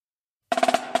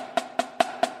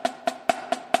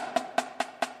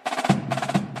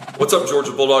What's up,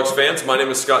 Georgia Bulldogs fans? My name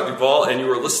is Scott Duvall, and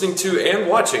you are listening to and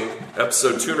watching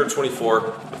episode 224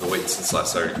 of the Waiting Since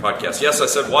Last Saturday podcast. Yes, I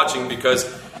said watching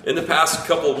because in the past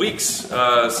couple of weeks,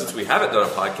 since we haven't done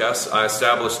a podcast, I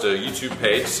established a YouTube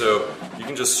page, so you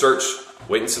can just search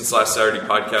Waiting Since Last Saturday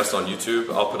podcast on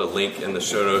YouTube. I'll put a link in the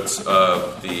show notes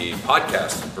of the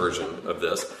podcast version of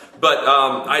this. But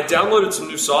I downloaded some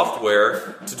new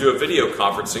software to do a video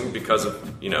conferencing because of,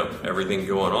 everything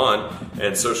going on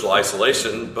and social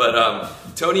isolation. But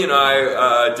Tony and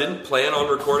I didn't plan on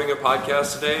recording a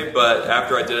podcast today, but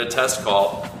after I did a test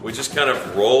call, we just kind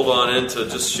of rolled on into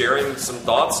just sharing some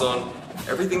thoughts on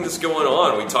everything that's going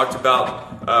on. We talked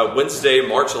about Wednesday,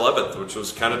 March 11th, which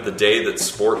was kind of the day that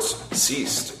sports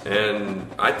ceased. And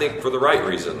I think for the right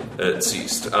reason it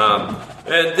ceased.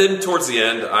 And then towards the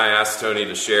end, I asked Tony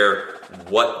to share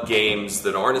what games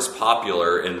that aren't as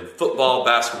popular in football,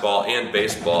 basketball, and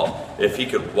baseball, if he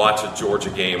could watch a Georgia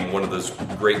game, one of those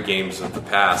great games of the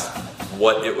past,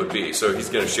 what it would be. So he's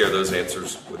going to share those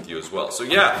answers with you as well. So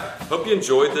yeah, hope you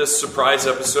enjoyed this surprise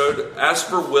episode. As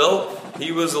for Will,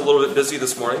 he was a little bit busy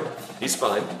this morning. He's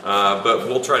fine, but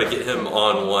we'll try to get him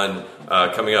on one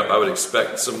coming up. I would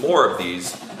expect some more of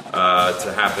these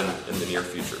to happen in the near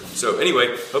future. So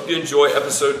anyway, hope you enjoy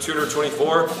episode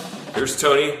 224. Here's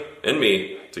Tony and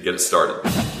me to get it started.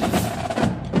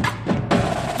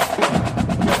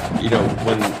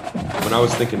 When I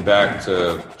was thinking back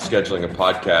to scheduling a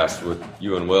podcast with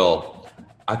you and Will,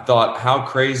 I thought how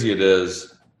crazy it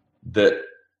is that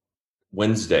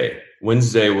Wednesday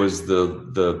was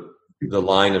the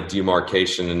line of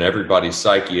demarcation in everybody's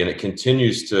psyche, and it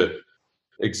continues to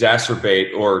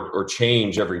exacerbate or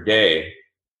change every day.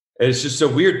 And it's just so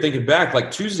weird thinking back. Like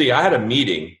Tuesday, I had a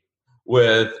meeting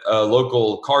with a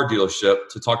local car dealership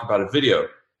to talk about a video.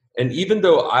 And even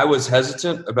though I was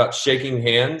hesitant about shaking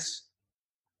hands,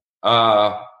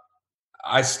 I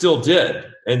still did.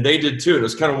 And they did too. It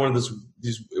was kind of one of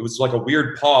it was like a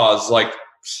weird pause, like,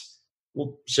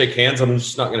 we'll shake hands. I'm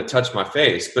just not going to touch my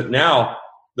face. But now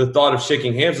the thought of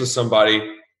shaking hands with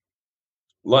somebody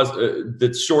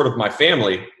that's short of my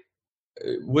family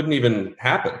wouldn't even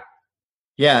happen.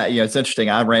 Yeah, it's interesting.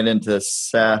 I ran into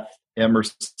Seth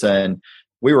Emerson.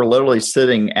 We were literally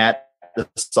sitting at the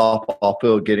softball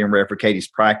field getting ready for Katie's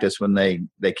practice when they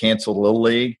canceled Little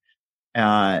League.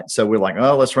 So we're like,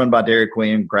 let's run by Dairy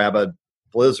Queen, grab a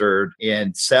Blizzard.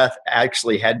 And Seth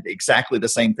actually had exactly the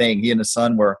same thing. He and his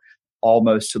son were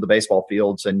almost to the baseball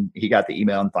fields, and he got the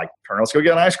email and like, let's go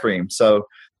get an ice cream. So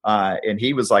and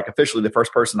he was like officially the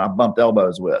first person I bumped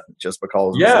elbows with, just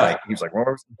because he was like, well,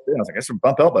 I was like, I guess we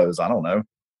bump elbows. I don't know.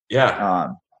 Yeah.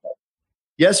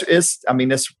 Yes, it's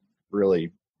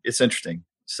interesting.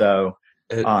 So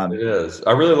it is.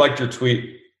 I really liked your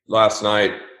tweet last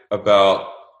night about,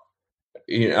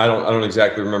 I don't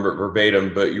exactly remember it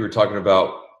verbatim, but you were talking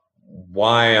about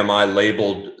why am I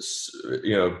labeled,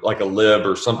 like a lib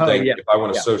or something if I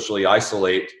want to socially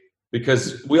isolate,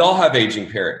 because we all have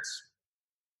aging parents.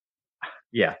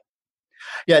 Yeah.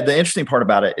 Yeah. The interesting part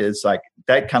about it is like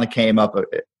that kind of came up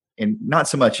and not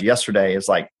so much yesterday as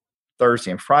like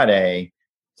Thursday and Friday.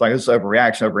 It's like this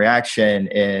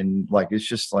overreaction. And like, it's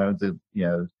just like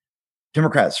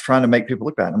Democrats trying to make people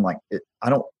look bad. I'm like,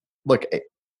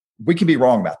 we can be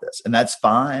wrong about this and that's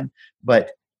fine,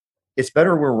 but it's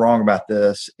better we're wrong about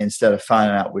this instead of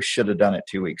finding out we should have done it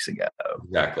 2 weeks ago.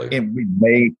 Exactly. And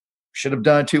we should have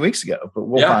done it 2 weeks ago, but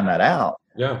we'll find that out.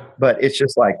 Yeah. But it's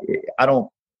just like, I don't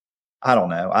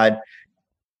know.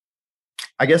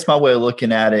 I guess my way of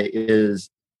looking at it is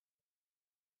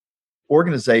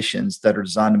organizations that are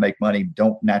designed to make money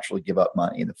don't naturally give up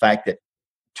money. And the fact that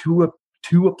to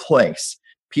a place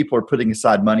people are putting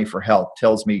aside money for health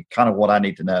tells me kind of what I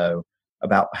need to know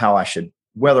about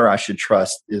whether I should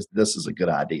trust this is a good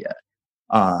idea.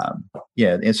 The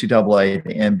NCAA,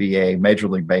 the NBA, Major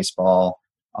League Baseball,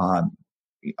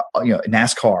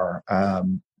 NASCAR,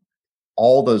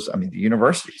 all those, the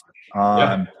universities.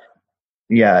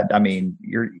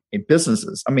 You're in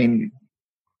businesses.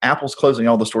 Apple's closing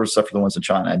all the stores except for the ones in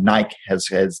China. Nike has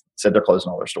said they're closing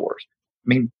all their stores.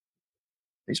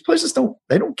 These places don't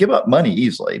give up money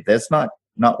easily. That's not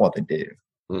what they do.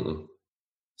 Mm-mm.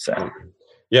 So,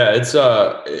 yeah, it's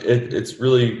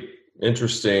really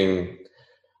interesting.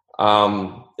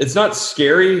 It's not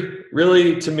scary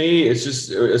really to me. It's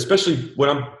just, especially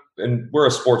when we're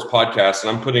a sports podcast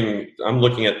and I'm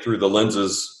looking at through the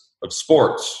lenses of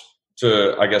sports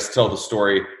to, I guess, tell the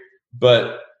story.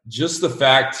 But just the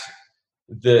fact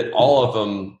that all of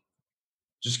them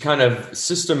just kind of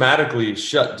systematically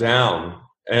shut down,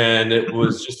 and it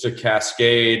was just a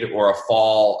cascade or a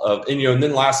fall of, and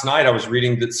then last night I was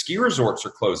reading that ski resorts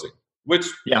are closing. which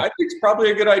Yeah. I think is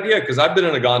probably a good idea because I've been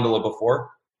in a gondola before,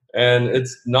 and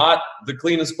it's not the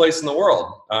cleanest place in the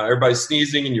world. Everybody's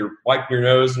sneezing and you're wiping your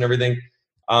nose and everything.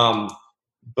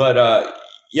 But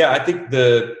yeah, I think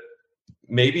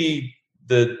maybe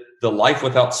the life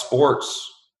without sports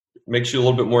makes you a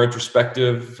little bit more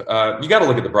introspective. You got to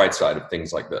look at the bright side of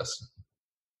things like this.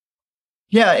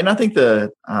 Yeah, and I think I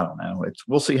don't know.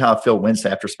 We'll see how I feel Wednesday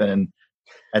after spending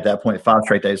at that point 5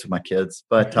 straight days with my kids.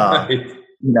 But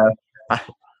Right.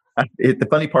 the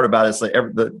funny part about it is like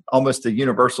almost the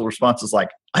universal response is like,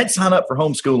 I'd sign up for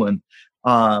homeschooling,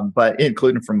 but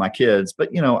including from my kids. But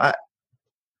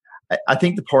I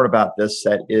think the part about this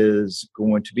that is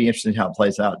going to be interesting how it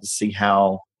plays out to see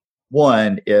how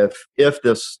if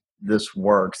this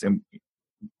works, and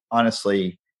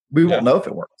honestly, we won't know if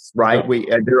it works, right?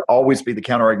 Yeah. There'll always be the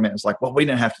counter argument. It's like, well, we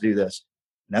didn't have to do this,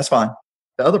 and that's fine.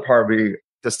 The other part would be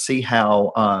to see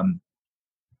how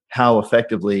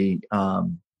effectively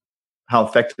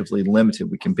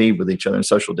limited we can be with each other in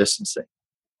social distancing,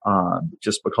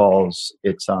 just because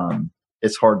it's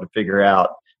hard to figure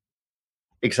out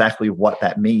exactly what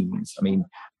that means. I mean,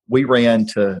 we ran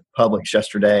to Publix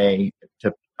yesterday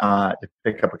to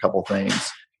pick up a couple of things,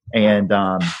 and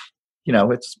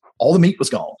it's all the meat was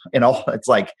gone, and all it's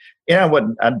like, I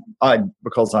wouldn't, I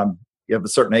because I'm of a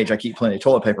certain age, I keep plenty of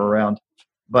toilet paper around,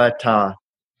 but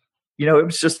it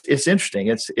was just, it's interesting.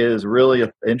 It is really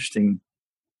an interesting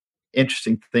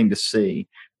thing to see.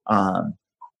 And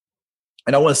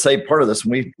I want to say part of this,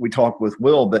 when we talked with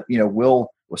Will, but Will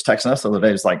was texting us the other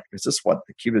day. It's like, is this what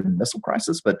the Cuban Missile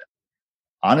Crisis? But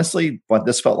honestly, what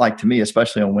this felt like to me,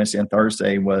 especially on Wednesday and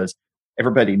Thursday, was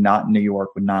everybody not in New York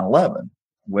with 9/11,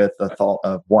 with the thought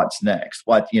of what's next,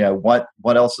 what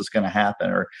else is going to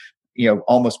happen, or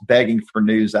almost begging for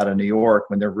news out of New York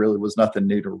when there really was nothing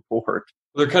new to report.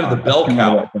 They're kind of the bell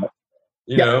cow,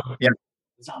 Yeah.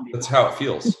 That's how it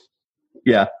feels.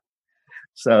 Yeah.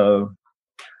 So,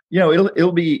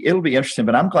 it'll be interesting,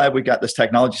 but I'm glad we got this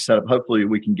technology set up. Hopefully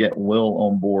we can get Will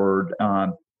on board.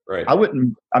 Right.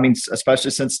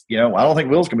 Especially since, I don't think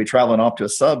Will's going to be traveling off to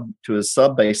his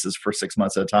sub bases for 6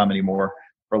 months at a time anymore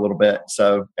for a little bit.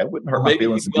 So it wouldn't hurt my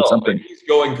feelings to do something. Maybe he's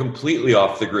going completely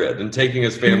off the grid and taking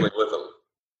his family with him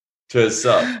to his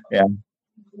sub. Yeah.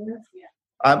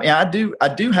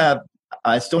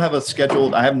 I still have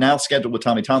I have now scheduled with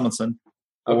Tommy Tomlinson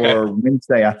for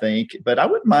Wednesday, I think, but I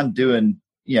wouldn't mind doing,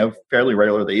 fairly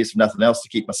regularly, if nothing else, to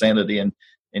keep my sanity and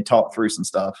talk through some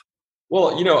stuff.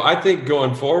 Well, I think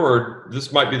going forward,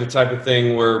 this might be the type of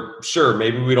thing where, sure,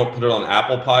 maybe we don't put it on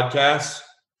Apple Podcasts,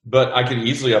 but I could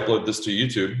easily upload this to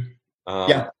YouTube.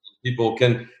 People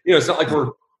can, it's not like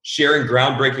we're sharing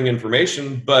groundbreaking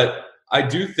information, but I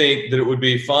do think that it would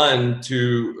be fun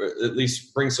to at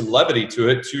least bring some levity to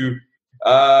it, to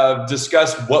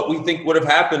discuss what we think would have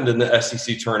happened in the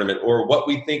SEC tournament, or what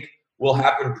we think will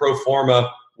happen pro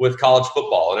forma with college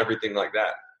football and everything like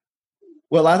that.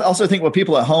 Well, I also think with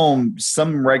people at home,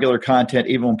 some regular content,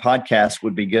 even on podcasts,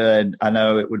 would be good. I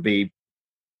know it would be.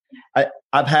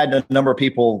 I've had a number of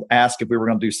people ask if we were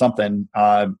going to do something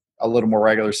a little more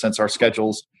regular since our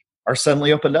schedules are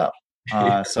suddenly opened up.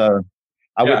 So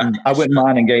I wouldn't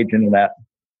mind engaging in that.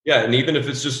 Yeah, and even if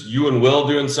it's just you and Will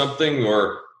doing something,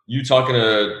 or you talking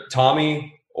to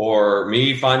Tommy, or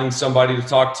me finding somebody to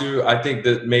talk to, I think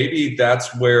that maybe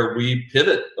that's where we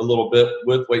pivot a little bit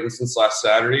with Waiting Since Last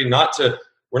Saturday. We're not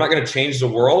going to change the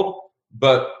world,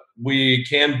 but we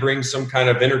can bring some kind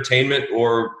of entertainment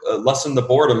or lessen the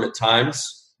boredom at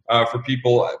times for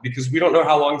people, because we don't know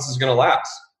how long this is going to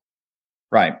last.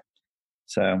 Right.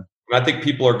 So I think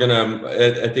people are going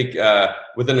to,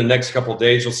 within the next couple of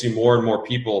days, you'll see more and more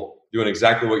people doing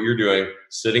exactly what you're doing,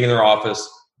 sitting in their office,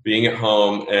 being at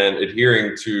home, and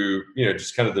adhering to,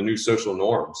 just kind of the new social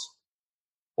norms.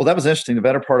 Well, that was interesting. The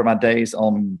better part of my days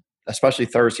on, especially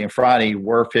Thursday and Friday,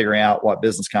 were figuring out what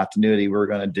business continuity we were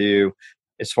going to do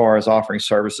as far as offering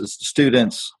services to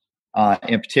students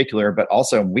in particular, but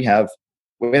also we have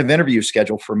interviews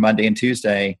scheduled for Monday and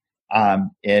Tuesday. And,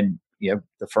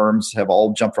 the firms have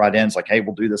all jumped right in. It's like, hey,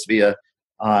 we'll do this via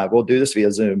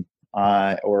Zoom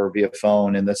or via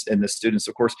phone. And the students,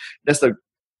 of course, that's the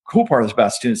cool part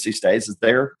about students these days, is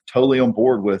they're totally on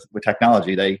board with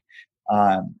technology. They,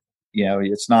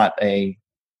 it's not a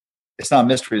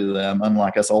mystery to them,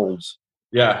 unlike us olds.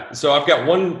 Yeah. So I've got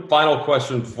one final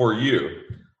question for you.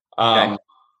 Okay.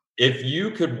 If you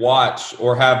could watch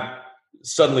or have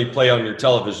suddenly play on your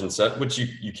television set, which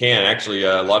you can actually,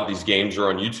 a lot of these games are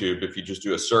on YouTube if you just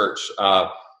do a search.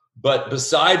 But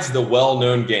besides the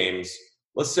well-known games,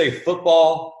 let's say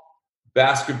football,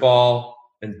 basketball,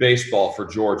 and baseball for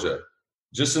Georgia,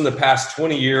 just in the past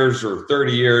 20 years or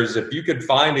 30 years, if you could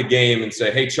find a game and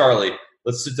say, hey, Charlie,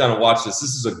 let's sit down and watch this.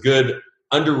 This is a good,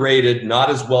 underrated, not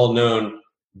as well-known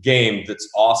game that's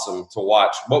awesome to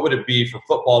watch. What would it be for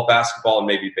football, basketball, and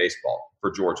maybe baseball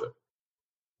for Georgia?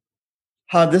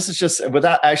 This is just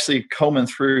without actually combing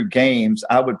through games.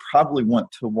 I would probably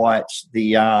want to watch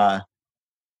the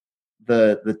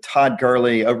Todd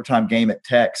Gurley overtime game at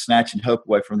Tech, snatching hope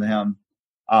away from them.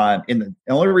 The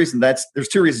only reason there's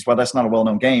two reasons why that's not a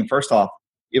well-known game. First off,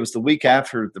 it was the week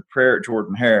after the prayer at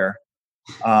Jordan-Hare.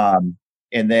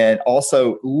 And then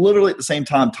also literally at the same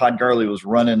time Todd Gurley was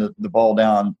running the ball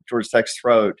down Georgia Tech's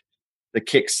throat, the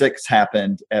kick six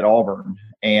happened at Auburn.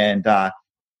 And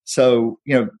so,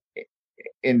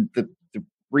 and the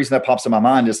reason that pops in my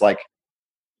mind is like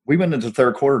we went into the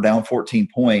third quarter down 14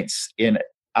 points. And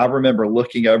I remember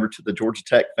looking over to the Georgia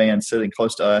Tech fans sitting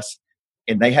close to us,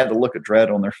 and they had the look of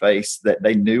dread on their face that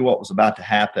they knew what was about to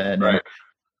happen. Right. And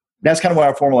that's kind of why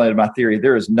I formulated my theory.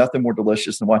 There is nothing more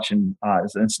delicious than watching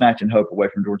and snatching hope away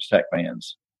from Georgia Tech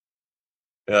fans.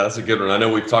 Yeah, that's a good one. I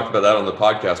know we've talked about that on the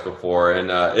podcast before,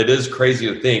 and it is crazy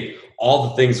to think all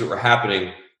the things that were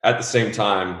happening at the same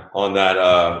time on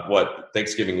that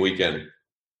Thanksgiving weekend.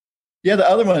 Yeah, the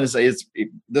other one is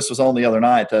this was on the other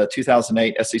night, the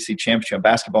 2008 SEC championship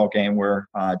basketball game where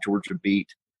Georgia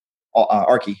beat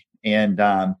Archie, and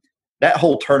that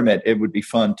whole tournament, it would be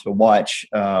fun to watch,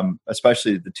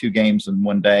 especially the two games in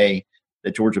one day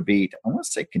that Georgia beat. I want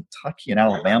to say Kentucky and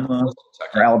Alabama,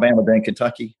 or Alabama then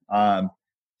Kentucky.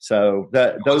 So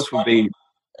those would be.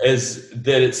 Is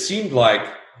that it seemed like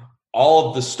all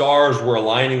of the stars were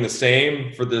aligning the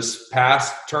same for this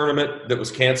past tournament that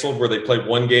was canceled, where they played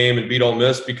one game and beat Ole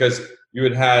Miss, because you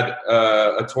had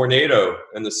a tornado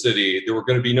in the city. There were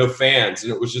going to be no fans,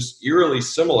 and it was just eerily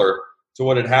similar to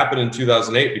what had happened in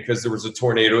 2008 because there was a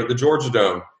tornado at the Georgia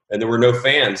Dome and there were no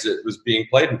fans it was being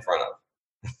played in front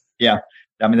of. Yeah.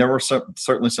 I mean, there were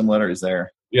certainly similarities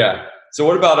there. Yeah. So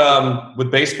what about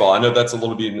with baseball? I know that's a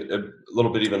little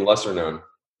bit even lesser known.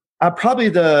 Probably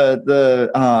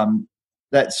that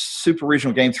Super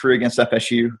Regional Game 3 against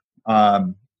FSU.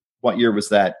 What year was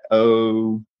that?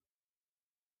 Was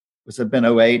it been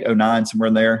 08, 09, somewhere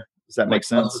in there? Does that make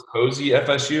sense? Posey,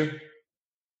 FSU?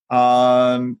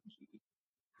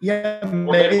 Yeah, or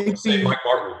maybe. Say Mike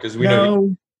Martin, because we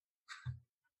know.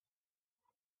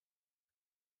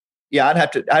 Yeah, I'd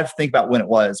have to think about when it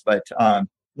was, but one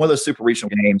of those super regional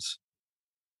games.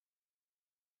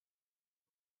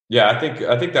 Yeah, I think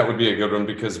that would be a good one,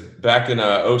 because back in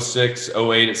 06,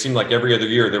 08, it seemed like every other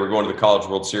year they were going to the College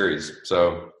World Series.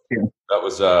 So yeah. that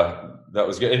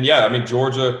was good. And yeah, I mean,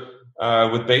 Georgia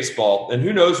with baseball, and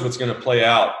who knows what's going to play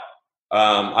out.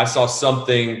 I saw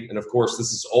something, and of course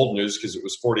this is old news because it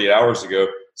was 48 hours ago,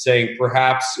 saying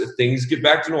perhaps if things get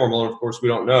back to normal, and of course we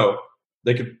don't know,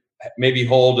 they could maybe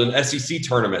hold an SEC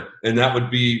tournament, and that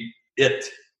would be it.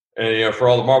 And for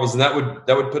all the marbles, and that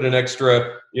would put an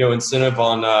extra incentive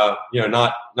on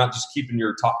not just keeping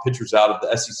your top pitchers out of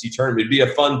the SEC tournament. It'd be a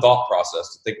fun thought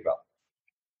process to think about.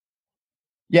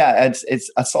 Yeah,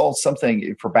 I saw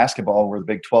something for basketball where the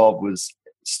Big 12 was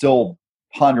still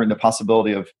pondering the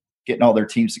possibility of getting all their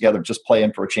teams together, just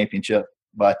playing for a championship.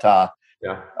 But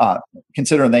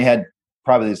considering they had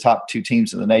probably the top two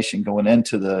teams in the nation going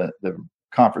into the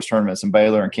conference tournaments in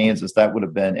Baylor and Kansas, that would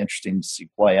have been interesting to see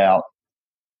play out.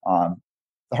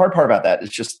 The hard part about that is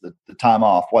just the time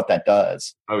off, what that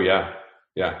does. Oh, yeah.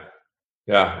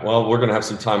 Well, we're going to have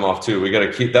some time off too. We got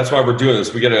to keep. That's why we're doing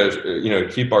this. We got to,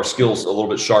 keep our skills a little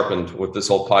bit sharpened with this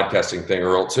whole podcasting thing,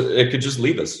 or else it could just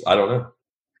leave us. I don't know.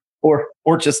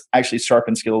 Or just actually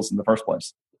sharpen skills in the first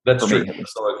place. That's true.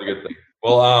 That's always a good thing.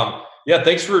 Well,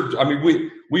 thanks for. I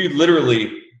mean, we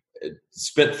literally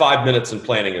spent 5 minutes in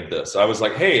planning of this. I was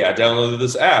like, hey, I downloaded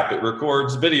this app. It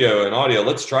records video and audio.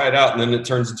 Let's try it out, and then it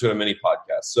turns into a mini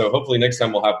podcast. So hopefully next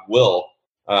time we'll have Will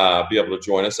be able to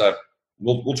join us.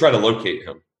 We'll try to locate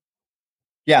him.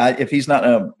 Yeah, if he's not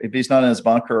in his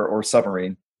bunker or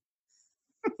submarine.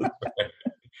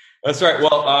 That's right.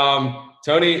 Well,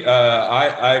 Tony, we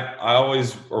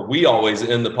always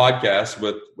end the podcast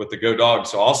with the Go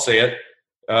Dogs. So I'll say it.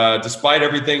 Despite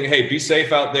everything, hey, be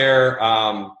safe out there.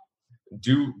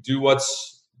 Do what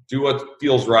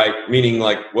feels right, meaning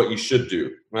like what you should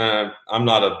do. I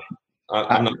know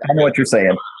what you're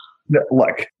saying.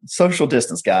 Look, social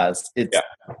distance, guys.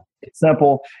 It's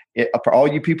simple. For all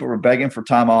you people who are begging for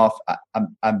time off,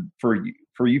 I'm for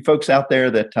you folks out there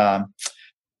that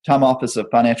time off is a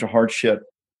financial hardship.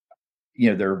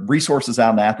 There are resources out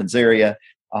in the Athens area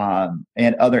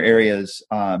and other areas,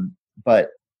 but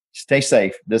stay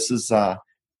safe. This is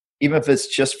even if it's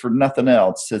just for nothing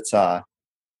else. It's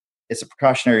it's a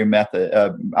precautionary method,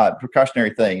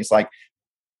 precautionary thing. It's like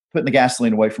putting the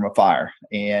gasoline away from a fire.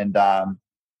 And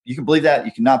you can believe that,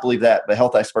 you cannot believe that, but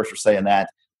health experts are saying that.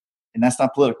 And that's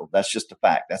not political. That's just a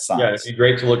fact. That's science. Yeah, it'd be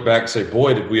great to look back and say,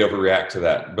 boy, did we overreact to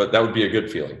that. But that would be a good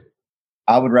feeling.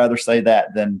 I would rather say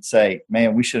that than say,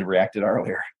 man, we should have reacted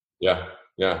earlier. Yeah.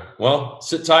 Well,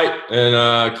 sit tight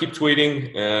and keep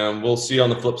tweeting, and we'll see you on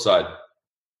the flip side.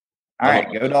 All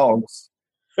right. Go Dogs.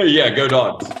 Yeah, go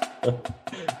Dogs. All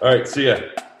right. See ya.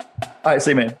 All right.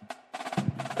 See you, man.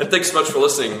 And thanks so much for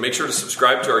listening. Make sure to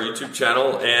subscribe to our YouTube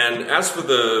channel. And as for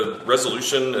the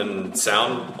resolution and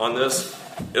sound on this,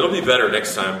 it'll be better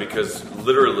next time because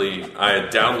literally I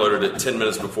had downloaded it 10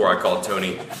 minutes before I called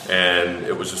Tony and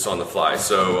it was just on the fly.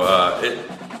 So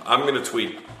I'm going to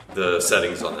tweak the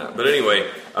settings on that. But anyway,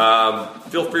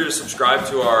 feel free to subscribe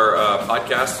to our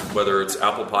podcast, whether it's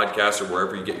Apple Podcasts or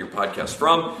wherever you get your podcast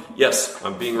from. Yes,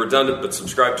 I'm being redundant, but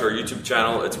subscribe to our YouTube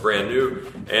channel. It's brand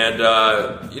new. And,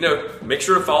 make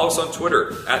sure to follow us on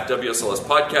Twitter at WSLS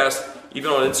Podcast,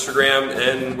 even on Instagram,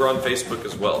 and we're on Facebook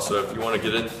as well. So if you want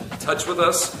to get in touch with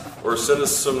us or send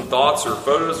us some thoughts or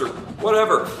photos or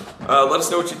whatever, let us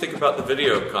know what you think about the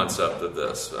video concept of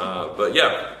this. But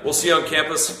yeah, we'll see you on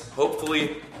campus,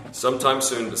 hopefully sometime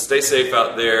soon. But stay safe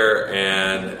out there,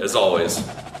 and as always,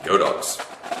 go Dogs.